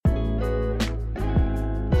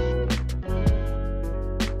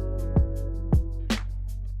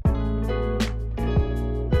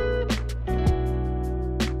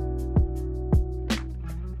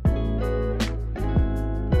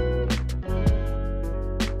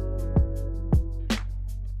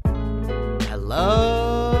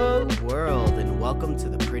Hello, world, and welcome to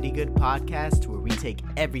the Pretty Good Podcast, where we take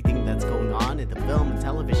everything that's going on in the film and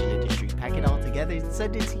television industry, pack it all together, and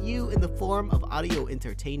send it to you in the form of audio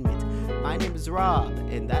entertainment. My name is Rob,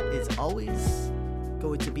 and that is always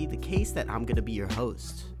going to be the case that I'm going to be your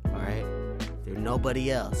host, alright? There's nobody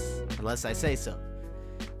else, unless I say so.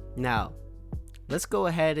 Now, let's go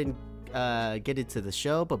ahead and get into the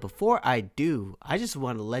show, but before I do, I just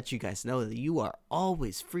want to let you guys know that you are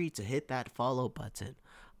always free to hit that follow button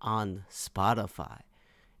on Spotify.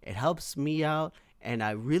 It helps me out, and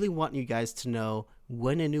I really want you guys to know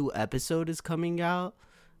when a new episode is coming out.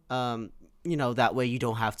 That way you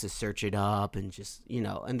don't have to search it up and just,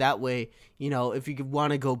 and that way, if you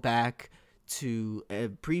want to go back to a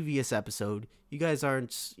previous episode, you guys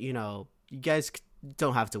aren't, you guys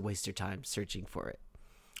don't have to waste your time searching for it.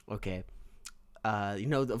 Okay.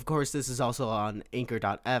 Of course, this is also on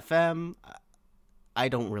anchor.fm. I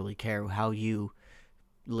don't really care how you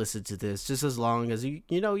listen to this, just as long as you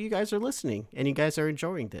guys are listening and you guys are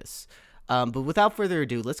enjoying this. But without further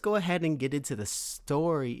ado, let's go ahead and get into the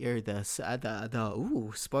story, or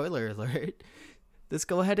spoiler alert. Let's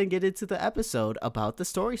go ahead and get into the episode about the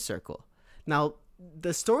story circle. Now,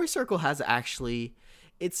 the story circle has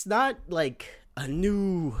it's not like a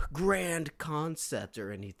new grand concept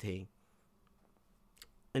or anything.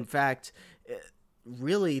 In fact,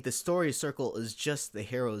 really, the story circle is just the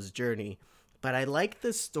hero's journey. But I like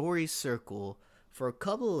the story circle for a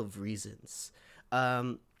couple of reasons.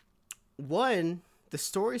 One, the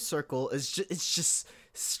story circle is it's just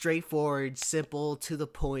straightforward, simple, to the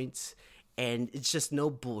point, and it's just no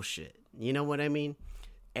bullshit. You know what I mean?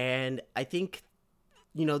 And I think,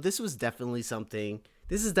 this is definitely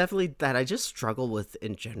that I just struggle with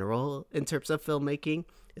in general in terms of filmmaking,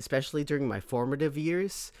 especially during my formative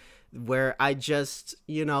years, where I just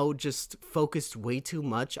focused way too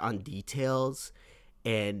much on details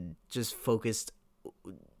and just focused,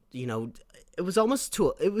 it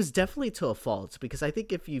was definitely to a fault, because I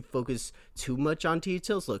think if you focus too much on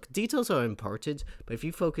details, look, details are important, but if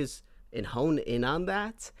you focus and hone in on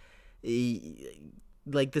that,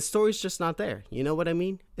 the story's just not there. You know what I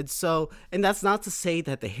mean? And that's not to say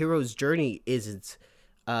that the hero's journey isn't,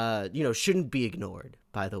 shouldn't be ignored,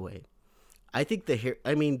 by the way. I think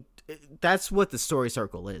that's what the story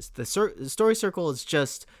circle is. The story circle is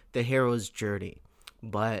just the hero's journey.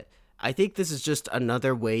 But I think this is just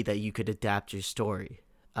another way that you could adapt your story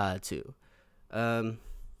to. The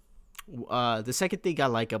second thing I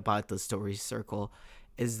like about the story circle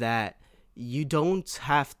is that you don't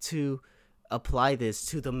have to apply this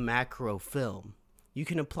to the macro film. You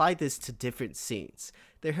can apply this to different scenes.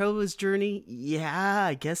 The hero's journey, yeah,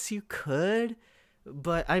 I guess you could,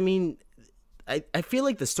 but I feel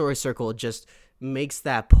like the story circle just makes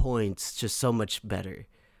that point just so much better.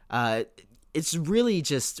 It's really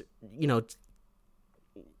just,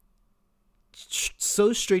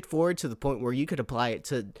 so straightforward to the point where you could apply it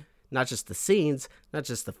to not just the scenes, not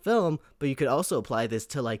just the film, but you could also apply this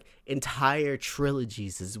to entire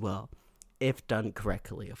trilogies as well, if done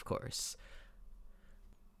correctly, of course.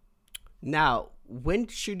 Now, when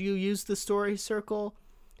should you use the story circle?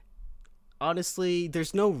 Honestly,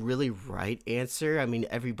 there's no really right answer.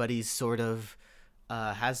 Everybody's sort of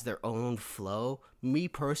has their own flow. Me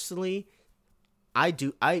personally, I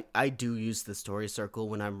do use the story circle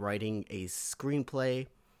when I'm writing a screenplay.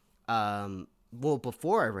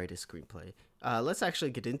 Before I write a screenplay. Let's actually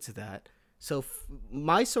get into that. So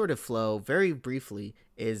my sort of flow, very briefly,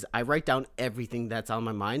 is I write down everything that's on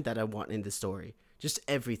my mind that I want in the story. Just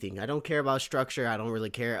everything. I don't care about structure. I don't really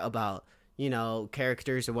care about,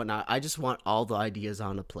 characters or whatnot. I just want all the ideas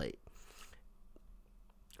on a plate.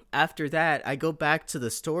 After that, I go back to the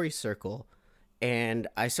story circle and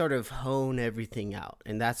I sort of hone everything out.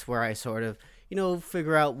 And that's where I sort of,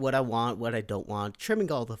 figure out what I want, what I don't want,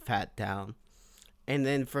 trimming all the fat down. And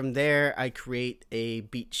then from there, I create a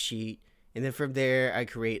beat sheet. And then from there, I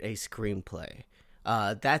create a screenplay.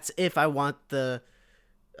 That's if I want the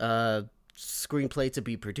screenplay to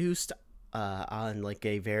be produced on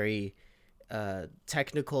a very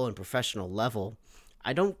technical and professional level.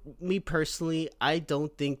 I don't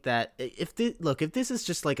think that if this is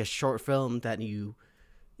just a short film that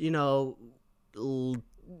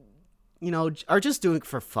are just doing it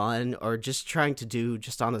for fun or just trying to do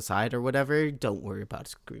just on the side or whatever, don't worry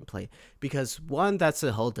about screenplay, because one, that's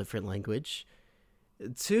a whole different language.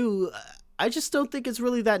 Two, I just don't think it's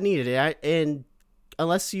really that needed. And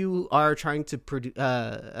unless you are trying to produce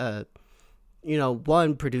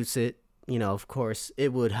it, of course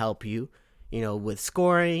it would help you, with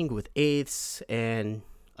scoring, with eighths, and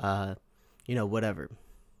whatever.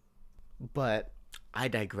 But I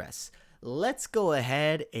digress. let's go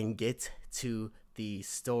ahead and get to the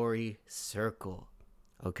story circle.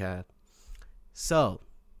 Okay. So,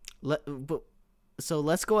 let but so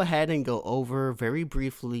let's go ahead and go over very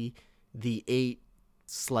briefly the 8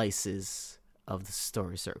 slices of the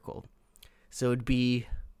story circle. So it'd be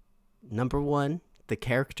number 1, the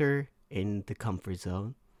character in the comfort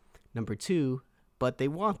zone. Number 2, but they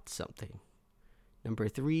want something. Number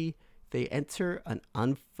 3, they enter an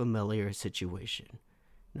unfamiliar situation.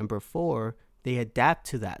 Number 4, they adapt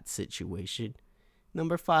to that situation.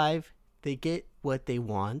 Number 5, they get what they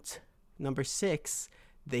want. Number 6,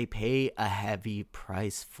 they pay a heavy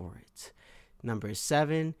price for it. Number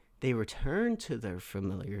 7, they return to their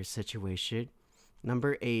familiar situation.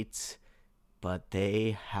 Number 8, but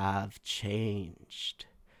they have changed.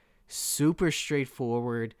 Super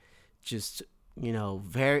straightforward, just,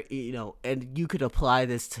 very, and you could apply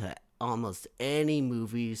this to almost any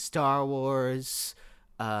movie. Star Wars,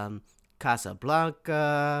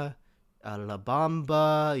 Casablanca, La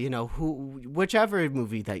Bamba, whichever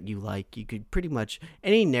movie that you like, you could pretty much,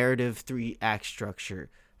 any narrative 3-act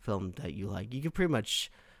structure film that you like, you could pretty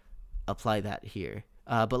much apply that here.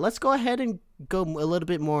 But let's go ahead and go a little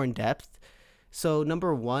bit more in depth. So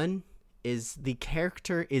number 1 is the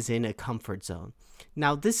character is in a comfort zone.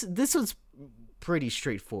 Now this was pretty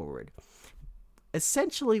straightforward.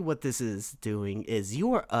 Essentially what this is doing is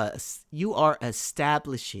you are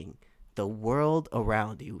establishing the world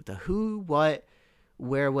around you, the who, what,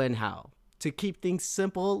 where, when, how. To keep things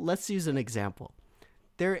simple, let's use an example.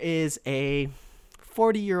 There is a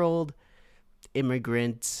 40-year-old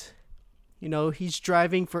immigrant. He's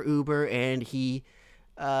driving for Uber and he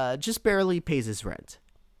just barely pays his rent.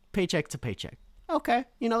 Paycheck to paycheck. Okay,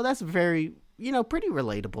 that's very, pretty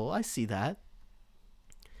relatable. I see that.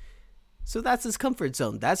 So that's his comfort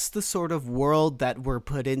zone. That's the sort of world that we're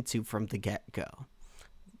put into from the get-go.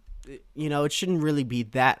 It shouldn't really be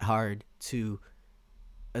that hard to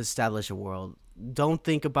establish a world. Don't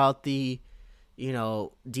think about the,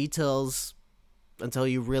 details until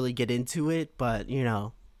you really get into it, but,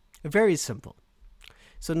 very simple.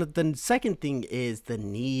 So the second thing is the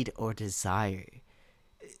need or desire.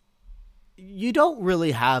 You don't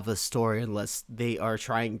really have a story unless they are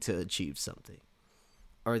trying to achieve something,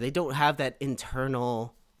 or they don't have that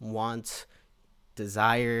internal want,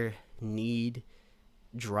 desire, need,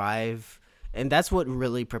 drive, and that's what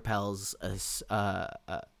really propels us.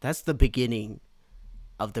 That's the beginning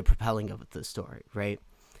of the propelling of the story, right?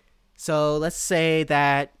 So let's say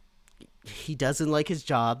that he doesn't like his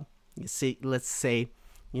job. Let's say,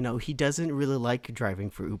 he doesn't really like driving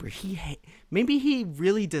for Uber. Maybe he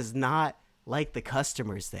really does not like the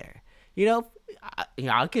customers there.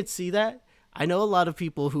 I could see that. I know a lot of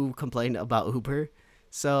people who complain about Uber,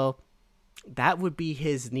 so that would be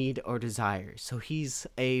his need or desire. So he's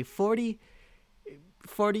a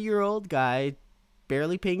 40-year-old guy,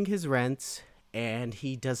 barely paying his rent, and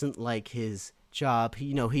he doesn't like his job.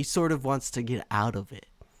 He sort of wants to get out of it.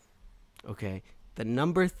 Okay. The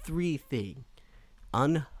number 3 thing,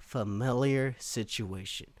 unfamiliar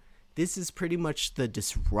situation. This is pretty much the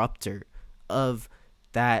disruptor of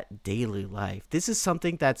that daily life. This is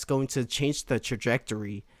something that's going to change the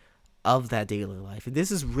trajectory of that daily life. And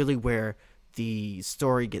this is really where the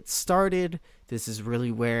story gets started. This is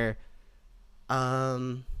really where,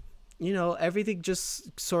 everything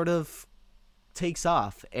just sort of takes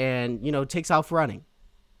off and, takes off running.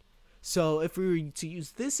 So if we were to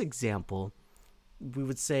use this example, we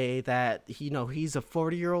would say that, he's a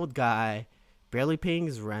 40-year-old guy, barely paying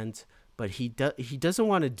his rent, but he doesn't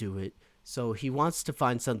want to do it. So he wants to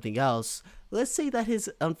find something else. Let's say that his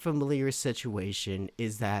unfamiliar situation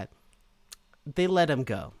is that they let him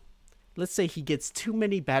go. Let's say he gets too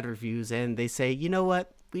many bad reviews and they say, you know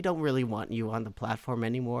what? We don't really want you on the platform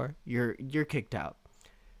anymore. You're kicked out.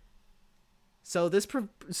 So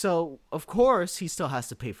of course he still has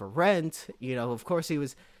to pay for rent. Of course he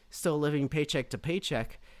was still living paycheck to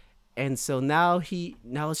paycheck. And so now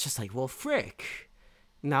it's just like, well, frick.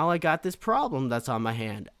 Now I got this problem that's on my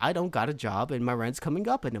hand. I don't got a job and my rent's coming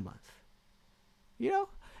up in a month. It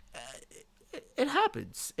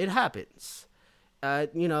happens. It happens. I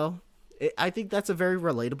think that's a very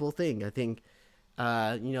relatable thing. I think,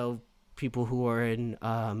 people who are in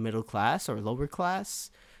middle class or lower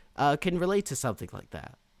class can relate to something like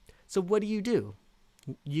that. So what do?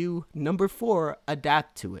 You, number 4,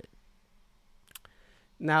 adapt to it.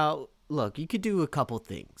 Now, look, you could do a couple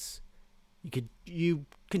things. You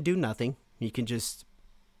can do nothing. You can just,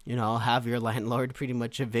 have your landlord pretty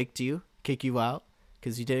much evict you, kick you out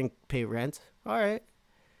because you didn't pay rent. All right.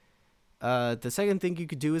 The second thing you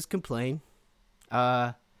could do is complain.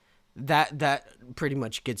 that pretty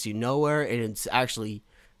much gets you nowhere, and it's actually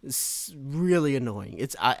really annoying.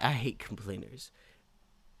 I hate complainers.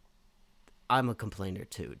 I'm a complainer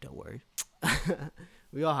too, don't worry.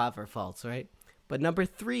 We all have our faults, right? But number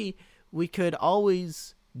 3, we could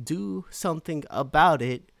always do something about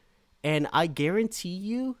it, and I guarantee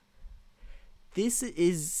you this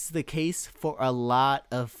is the case for a lot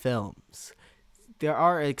of films. There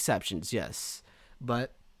are exceptions, yes,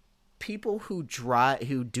 but people who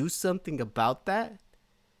do something about that,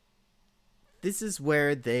 this is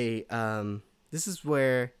where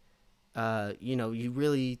you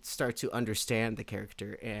really start to understand the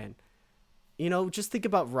character. And just think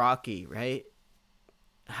about Rocky, right?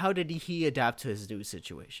 How did he adapt to his new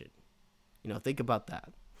situation? Think about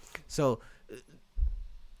that. So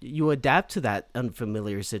you adapt to that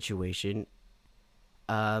unfamiliar situation.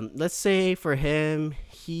 Let's say for him,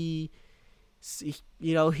 he's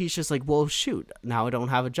just like, well, shoot, now I don't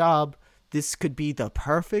have a job. This could be the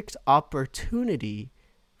perfect opportunity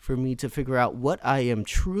for me to figure out what I am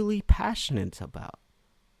truly passionate about.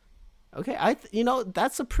 Okay,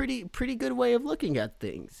 that's a pretty good way of looking at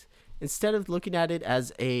things. Instead of looking at it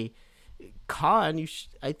as a con,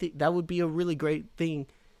 I think that would be a really great thing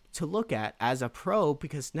to look at as a pro,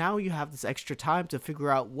 because now you have this extra time to figure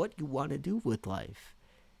out what you want to do with life.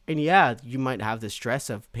 And yeah, you might have the stress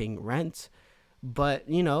of paying rent, but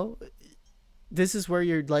this is where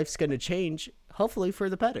your life's going to change, hopefully for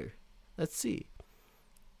the better. Let's see.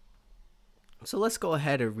 So let's go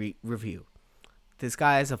ahead and review. This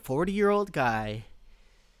guy is a 40-year-old guy,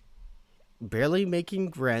 barely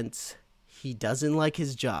making rent. He doesn't like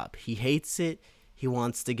his job. He hates it. He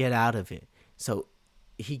wants to get out of it. So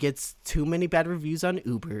he gets too many bad reviews on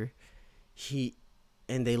Uber.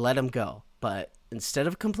 And they let him go. But instead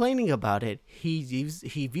of complaining about it, he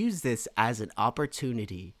views this as an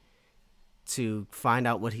opportunity to find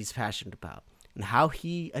out what he's passionate about and how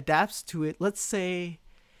he adapts to it. Let's say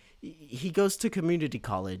he goes to community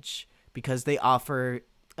college because they offer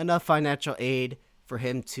enough financial aid for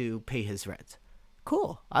him to pay his rent.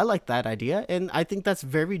 Cool. I like that idea. And I think that's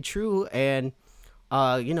very true. And,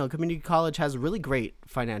 community college has really great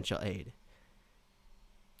financial aid.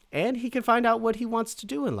 And he can find out what he wants to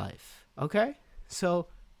do in life. Okay? So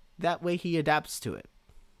that way he adapts to it.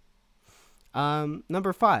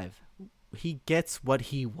 Number 5, he gets what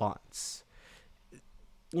he wants.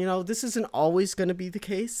 This isn't always going to be the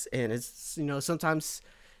case. And it's, sometimes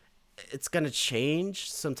it's going to change.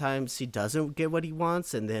 Sometimes he doesn't get what he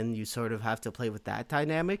wants, and then you sort of have to play with that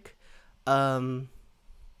dynamic.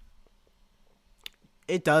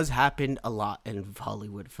 It does happen a lot in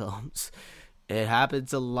Hollywood films. It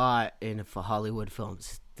happens a lot in Hollywood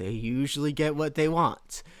films. They usually get what they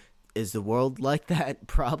want. Is the world like that?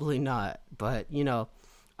 Probably not. But,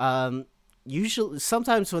 usually,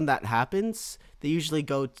 sometimes when that happens, they usually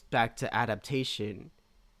go back to adaptation.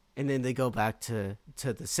 And then they go back to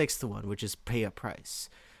the 6th one, which is pay a price.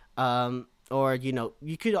 Or,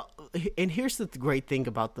 you could, and here's the great thing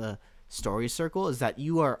about the story circle is that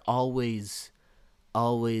you are always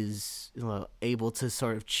able to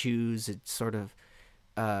sort of choose and sort of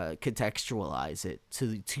contextualize it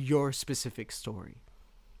to your specific story.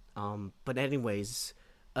 But anyways,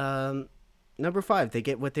 number 5, they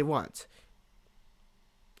get what they want.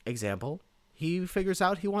 Example, he figures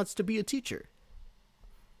out he wants to be a teacher.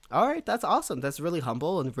 All right, that's awesome. That's really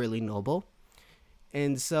humble and really noble.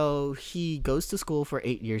 And so he goes to school for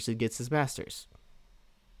 8 years and gets his master's.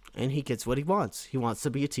 And he gets what he wants. He wants to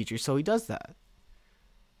be a teacher, so he does that.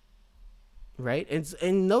 Right?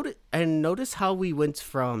 And notice how we went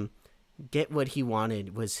from get what he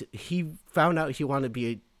wanted was he found out he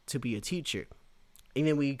wanted to be a teacher. And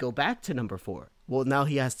then we go back to number 4. Well, now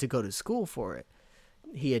he has to go to school for it.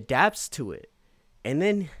 He adapts to it. And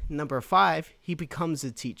then number 5, he becomes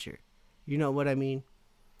a teacher. You know what I mean?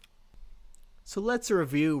 So let's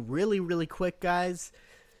review really, really quick, guys.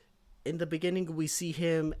 In the beginning, we see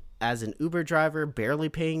him as an Uber driver, barely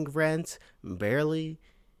paying rent, barely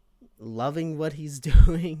loving what he's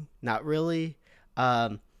doing. Not really.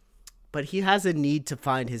 But he has a need to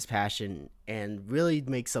find his passion and really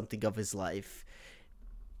make something of his life.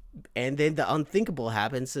 And then the unthinkable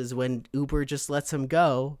happens is when Uber just lets him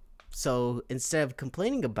go. So instead of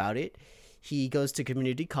complaining about it, he goes to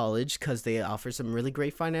community college because they offer some really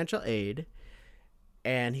great financial aid.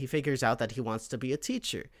 And he figures out that he wants to be a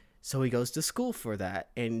teacher. So he goes to school for that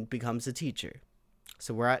and becomes a teacher.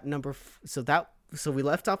 So we're at so we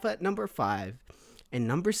left off at number 5. And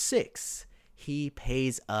number 6, he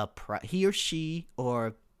or she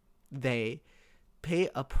or they pay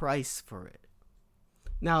a price for it.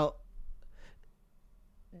 Now,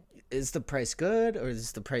 is the price good or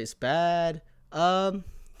is the price bad?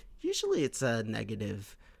 Usually it's a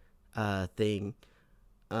negative thing.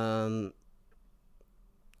 Um,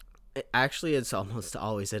 Actually, it's almost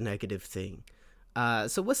always a negative thing.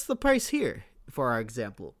 So what's the price here for our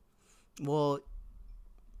example? Well,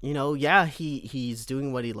 yeah, he's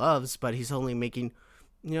doing what he loves, but he's only making,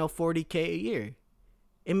 40K a year.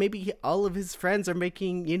 And maybe all of his friends are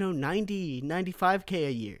making, 95K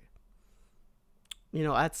a year.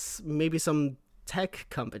 That's maybe some tech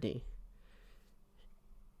company.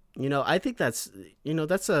 I think that's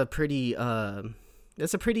a pretty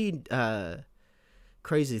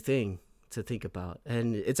crazy thing to think about,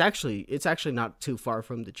 and it's actually not too far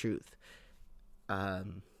from the truth.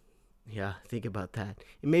 Yeah, think about that.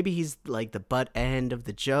 And maybe he's like the butt end of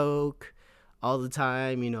the joke all the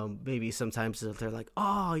time. Maybe sometimes they're like,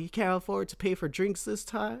 "Oh, you can't afford to pay for drinks this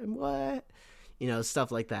time." What?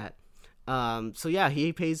 Stuff like that. So yeah,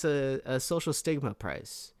 he pays a social stigma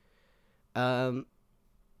price.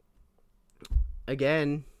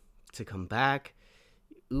 Again, to come back,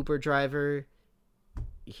 Uber driver,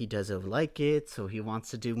 he doesn't like it, so he wants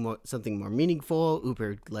to do something more meaningful.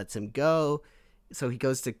 Uber lets him go. So he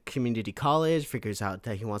goes to community college, figures out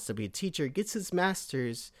that he wants to be a teacher, gets his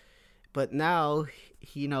master's, but now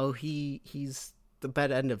he's the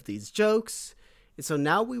bad end of these jokes. And so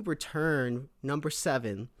now we return, number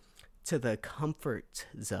 7, to the comfort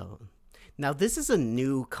zone. Now this is a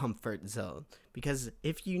new comfort zone, because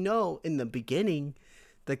if in the beginning,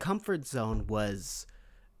 the comfort zone was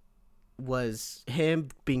him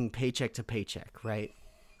being paycheck to paycheck, right?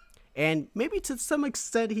 And maybe to some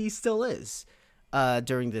extent he still is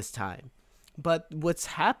during this time. But what's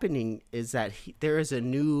happening is that there is a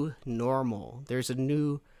new normal. There's a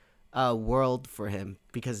new world for him,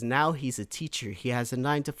 because now he's a teacher. He has a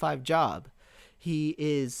 9-to-5 job. He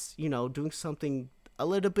is, doing something a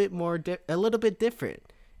little bit different.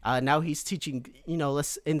 Now he's teaching,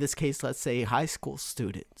 let's say high school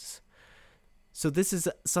students. So this is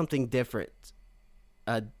something different.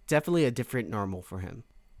 Definitely a different normal for him.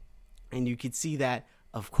 And you can see that,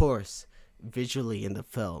 of course, visually in the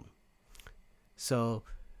film. So,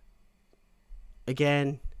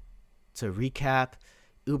 again, to recap,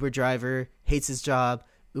 Uber driver hates his job.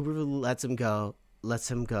 Uber lets him go.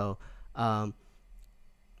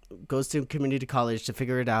 Goes to community college to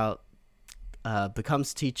figure it out.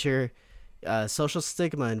 Becomes teacher. Social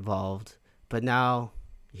stigma involved. But now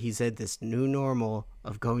he's in this new normal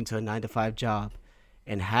of going to a 9-to-5 job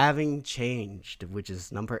and having changed, which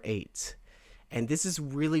is number 8. And this is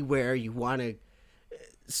really where you want to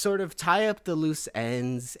sort of tie up the loose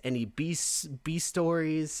ends, any B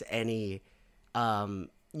stories, any,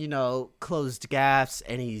 closed gaps,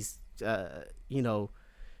 any,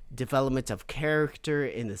 development of character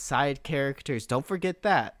in the side characters. Don't forget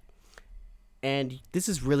that. And this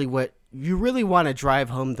is really what you really want to drive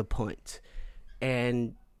home the point.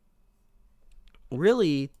 And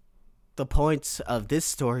really, the point of this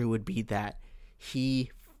story would be that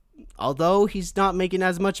although he's not making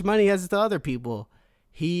as much money as the other people,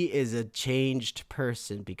 he is a changed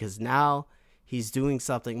person, because now he's doing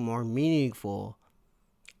something more meaningful.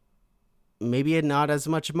 Maybe not as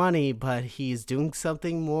much money, but he's doing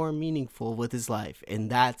something more meaningful with his life. And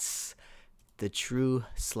that's the true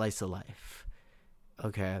slice of life.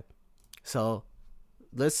 Okay. So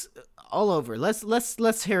let's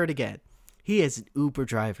hear it again. He is an Uber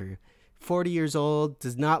driver, 40 years old,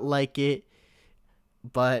 does not like it,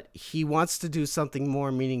 but he wants to do something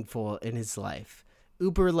more meaningful in his life.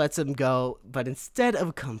 Uber lets him go, but instead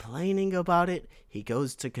of complaining about it, he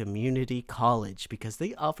goes to community college because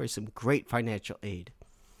they offer some great financial aid.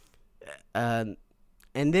 And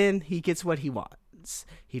then he gets what he wants.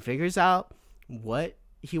 He figures out what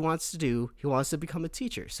he wants to do. He wants to become a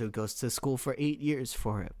teacher, so he goes to school for 8 years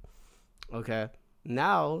for it. Okay.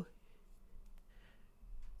 Now,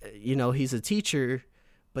 he's a teacher,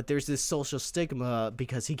 but there's this social stigma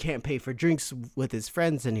because he can't pay for drinks with his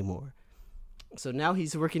friends anymore. So now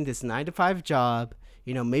he's working this 9-to-5 job.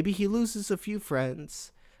 Maybe he loses a few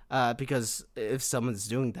friends because if someone's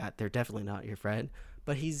doing that, they're definitely not your friend.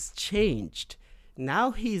 But he's changed.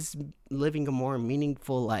 Now he's living a more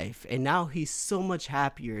meaningful life, and now he's so much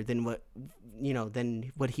happier than what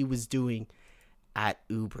he was doing at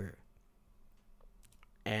Uber.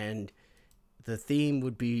 And the theme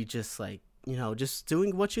would be just like, just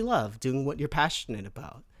doing what you love, doing what you're passionate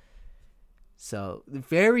about. So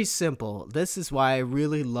very simple. This is why I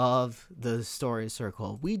really love the story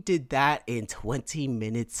circle. We did that in 20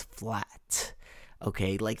 minutes flat.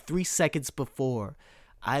 Okay, like 3 seconds before.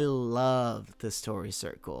 I love the story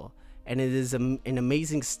circle. and it is an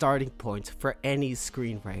amazing starting point for any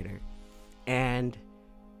screenwriter. And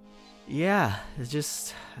yeah, it's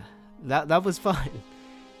just that was fun.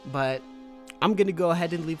 But I'm gonna go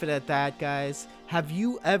ahead and leave it at that, guys. Have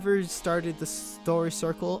you ever started the story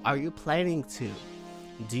circle? Are you planning to?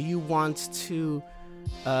 Do you want to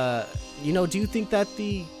do you think that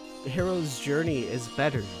the hero's journey is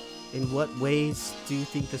better? In what ways do you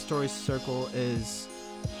think the story circle is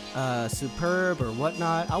superb or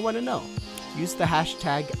whatnot? I want to know. Use the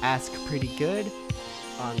hashtag AskPrettyGood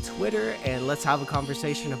on Twitter and let's have a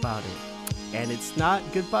conversation about it. And it's not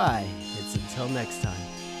goodbye, it's until next time.